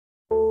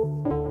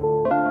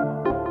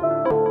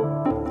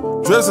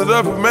Dress it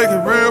up and make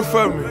it real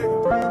for me.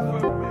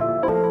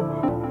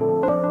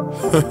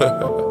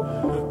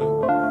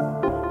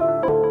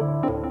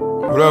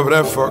 Whatever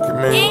that fucking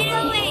means.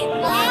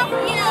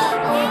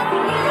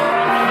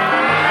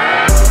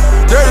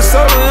 Dirty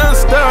soda and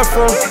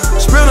styrofoam.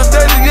 Spend a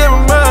day to get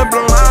my mind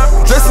blown.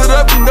 Dress it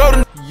up and go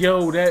to.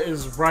 Yo, that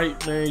is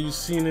right, man. You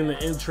seen in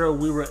the intro,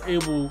 we were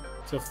able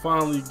to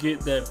finally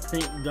get that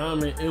pink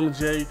diamond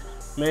MJ.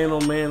 Man,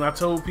 oh man, I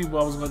told people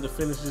I was going to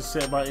finish this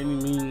set by any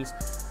means.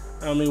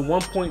 I mean,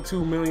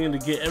 1.2 million to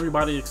get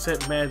everybody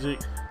except Magic.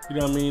 You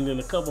know what I mean? Then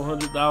a couple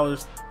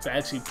 $100 to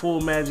actually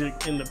pull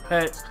Magic in the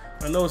packs.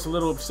 I know it's a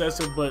little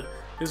obsessive, but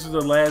this is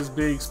the last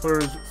big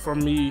spurge for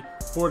me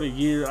for the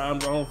year. I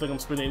don't think I'm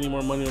spending any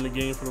more money on the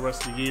game for the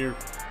rest of the year.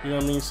 You know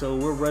what I mean? So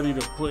we're ready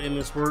to put in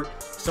this work.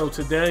 So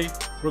today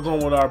we're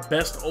going with our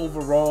best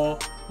overall.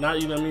 Not,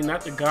 you know what I mean,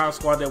 not the God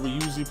Squad that we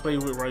usually play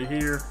with right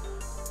here,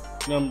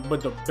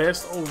 but the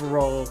best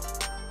overall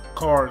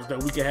cards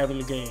that we can have in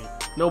the game.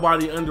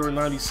 Nobody under a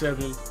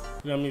 97. You know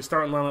what I mean?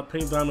 Starting lineup: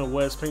 Pink Diamond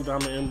West, Pink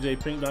Diamond MJ,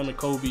 Pink Diamond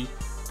Kobe,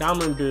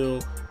 Diamond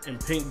Bill, and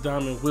Pink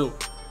Diamond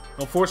Wilt.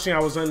 Unfortunately, I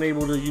was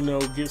unable to, you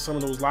know, get some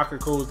of those locker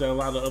codes that a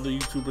lot of other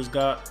YouTubers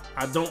got.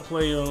 I don't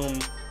play,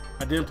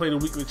 I didn't play the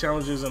weekly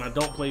challenges, and I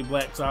don't play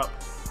Blacktop.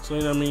 So,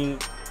 you know what I mean?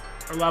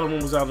 A lot of them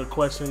was out of the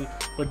question.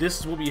 But this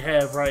is what we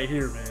have right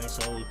here, man.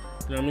 So, you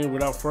know what I mean?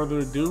 Without further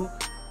ado,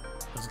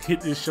 let's get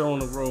this show on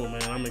the road,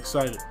 man. I'm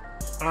excited.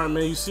 All right,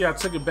 man. You see, I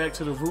took it back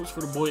to the roots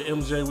for the boy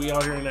MJ. We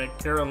out here in that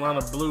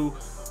Carolina blue,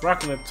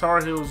 rocking the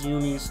Tar Heels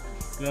unis.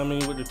 You know what I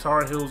mean, with the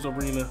Tar Heels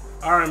arena.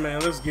 All right, man,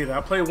 let's get it. I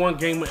played one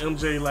game with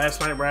MJ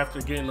last night right after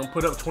getting them.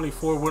 Put up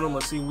 24 with him.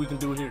 Let's see what we can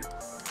do here.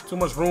 Too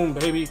much room,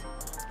 baby.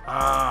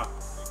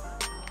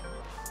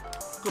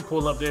 Good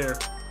pull up there.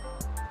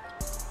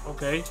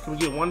 Okay, can we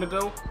get one to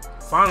go?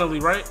 Finally,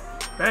 right?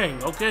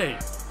 Bang, okay.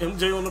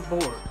 MJ on the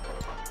board.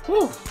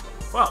 Whew,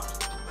 fuck.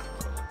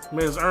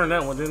 Man, just earned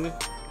that one, didn't he?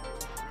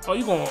 Oh,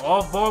 you gonna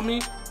off-ball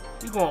me?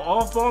 You gonna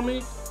off-ball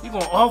me? You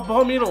gonna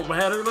off-ball me? It don't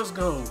matter. Let's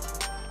go.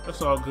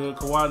 That's all good.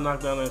 Kawhi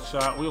knocked down that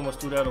shot. We almost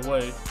threw that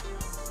away.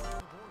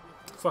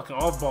 Fucking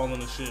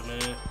off-balling the shit,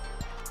 man.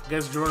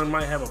 Guess Jordan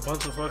might have a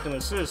bunch of fucking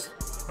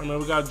assists. I mean,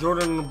 we got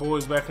Jordan and the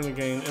boys back in the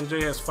game.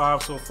 MJ has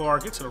 5 so far.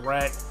 Get to the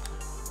rack.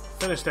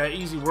 Finish that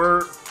easy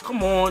word.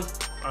 Come on.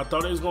 I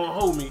thought they was gonna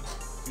hold me.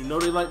 You know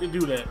they like to do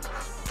that.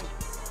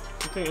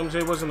 You think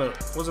MJ wasn't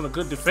a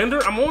good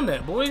defender? I'm on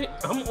that, boy.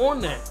 I'm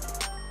on that.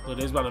 But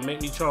they's about to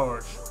make me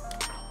charge.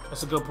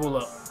 That's a good pull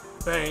up.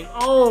 Bang.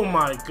 Oh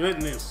my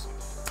goodness.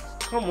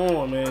 Come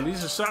on, man.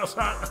 These are shots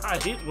I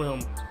hit with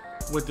him.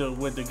 With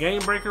the game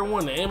breaker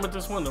one, the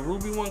amethyst one, the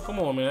ruby one. Come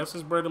on, man. That's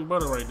his bread and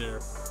butter right there.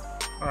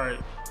 All right,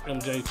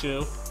 MJ,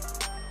 chill.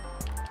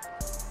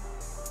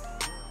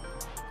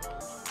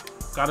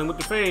 Got him with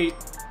the fade.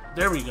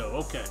 There we go.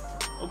 Okay.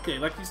 Okay,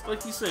 like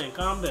he's saying,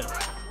 calm down.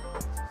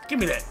 Give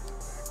me that.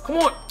 Come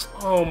on.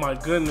 Oh my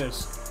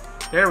goodness.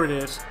 There it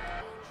is.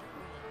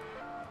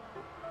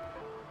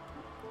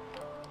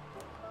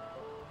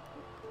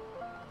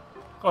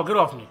 Oh, get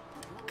off me.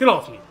 Get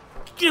off me.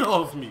 Get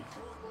off me.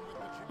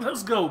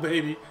 Let's go,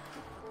 baby.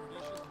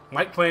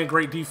 Mike playing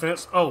great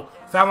defense. Oh,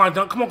 foul line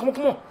dunk. Come on, come on,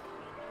 come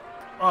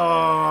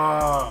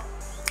on.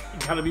 You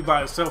gotta be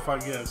by itself, I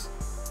guess.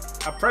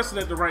 I pressed it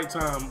at the right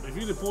time. If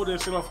you'd have pulled that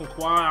shit off from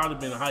Kawhi, I would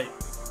have been hype.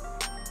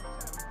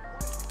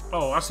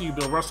 Oh, I see you,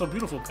 Bill Russell.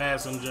 Beautiful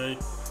pass, MJ.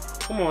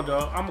 Come on,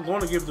 dog. I'm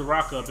going to give the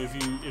rock up if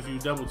you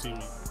double team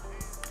me.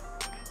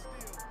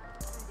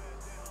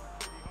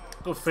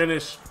 Go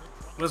finish.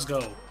 Let's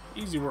go.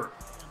 Easy work.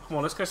 Come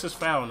on, let's catch this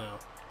foul now.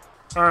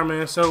 All right,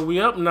 man. So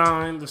we up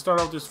 9 to start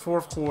off this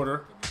 4th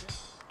quarter.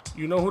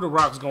 You know who the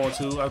rock's going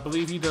to. I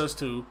believe he does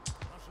too.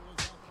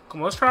 Come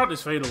on, let's try out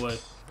this fadeaway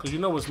because you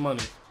know it's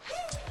money.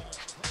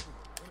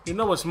 You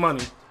know it's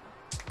money.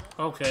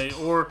 Okay,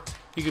 or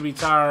he could be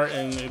tired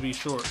and it'd be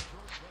short.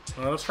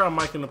 All right, let's try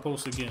Mike in the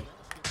post again.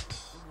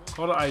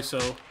 Call the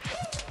ISO.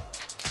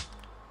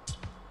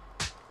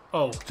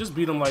 Oh, just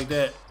beat him like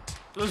that.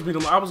 Let's beat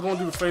him. I was going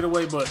to do the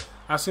fadeaway, but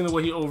I seen the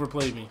way he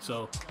overplayed me,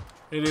 so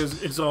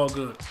it's all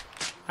good.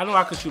 I know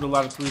I can shoot a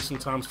lot of threes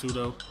sometimes too,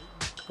 though.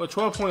 But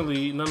 12-point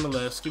lead,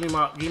 nonetheless. Give me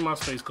my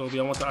space, Kobe.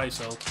 I want the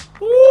ISO.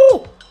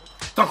 Woo!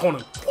 Dunk on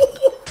him.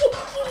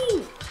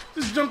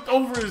 Just jumped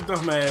over his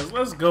dumb ass.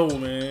 Let's go,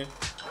 man.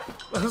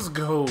 Let's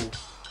go.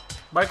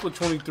 Mike with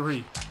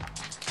 23.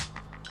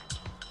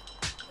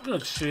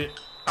 Good shit.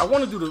 I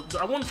want to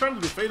try to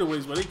do the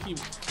fadeaways, but they keep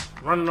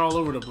running all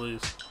over the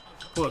place.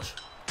 Push.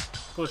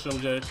 Push,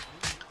 MJ.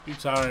 You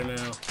tired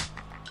now.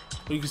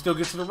 But you can still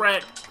get to the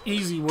rack.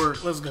 Easy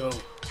work. Let's go.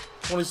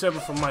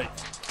 27 for Mike.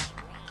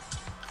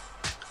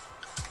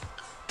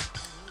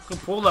 Good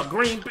pull up.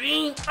 Green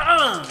bean.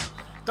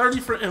 30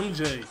 for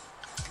MJ.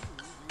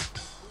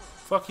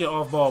 Fuck your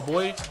off ball,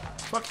 boy.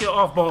 Fuck your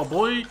off ball,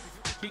 boy.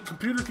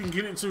 Computer can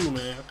get it too,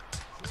 man.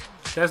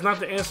 That's not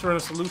the answer and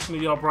the solution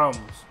to y'all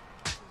problems.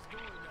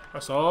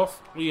 That's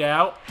off. We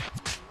out.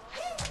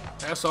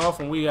 That's off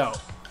and we out.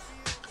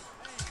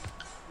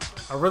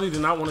 I really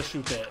did not want to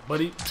shoot that, but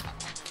he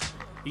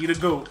the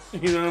GOAT.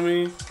 You know what I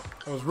mean?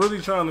 I was really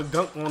trying to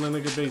dunk on the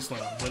nigga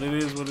baseline, but it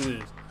is what it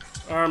is.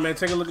 All right, man,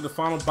 take a look at the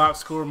final box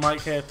score.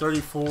 Mike had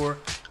 34,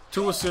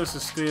 2 assists, a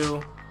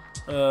steal.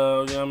 You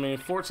know what I mean,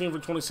 14 for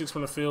 26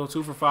 from the field,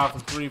 2 for 5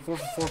 from 3, 4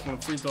 for 4 from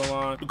the free throw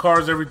line. The car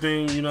is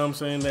everything, you know what I'm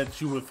saying, that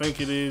you would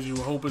think it is, you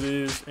would hope it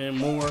is, and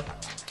more.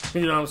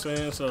 You know what I'm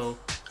saying? So,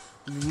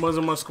 it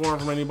wasn't much scoring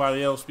from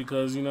anybody else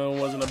because, you know, it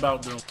wasn't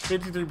about them.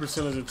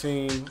 53% as a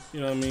team, you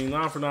know what I mean,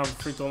 9 for 9 from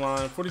free throw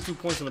line, 42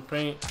 points in the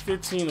paint,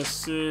 15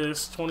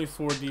 assists,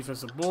 24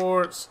 defensive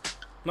boards,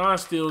 9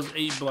 steals,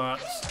 8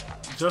 blocks,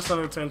 just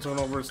under 10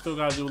 turnovers. Still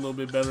got to do a little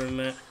bit better than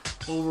that.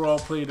 Overall,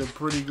 played a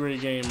pretty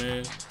great game,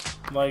 man.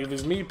 Like, if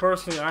it's me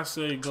personally, I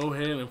say go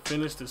ahead and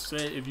finish the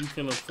set if you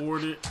can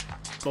afford it,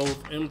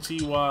 both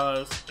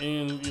MT-wise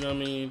and, you know what I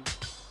mean,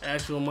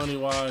 actual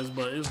money-wise,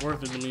 but it's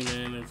worth it to me,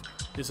 man. If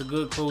it's a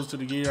good close to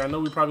the year. I know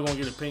we probably going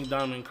to get a pink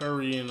diamond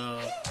Curry and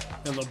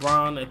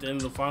LeBron at the end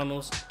of the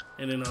finals,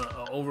 and then an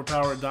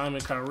overpowered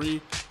diamond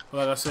Kyrie. But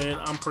like I said,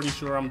 I'm pretty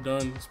sure I'm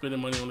done spending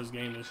money on this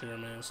game this year,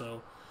 man.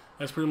 So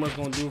that's pretty much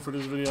going to do it for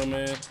this video,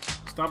 man.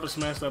 Stop and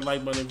smash that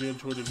like button if you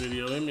enjoyed the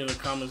video. Hit me in the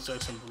comment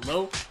section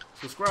below.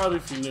 Subscribe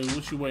if you're new.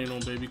 What you waiting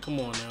on, baby? Come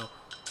on now.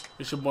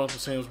 It's your boy Uncle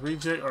Sam's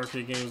Reject,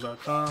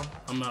 arcadegames.com.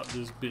 I'm out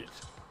this bitch.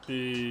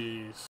 Peace.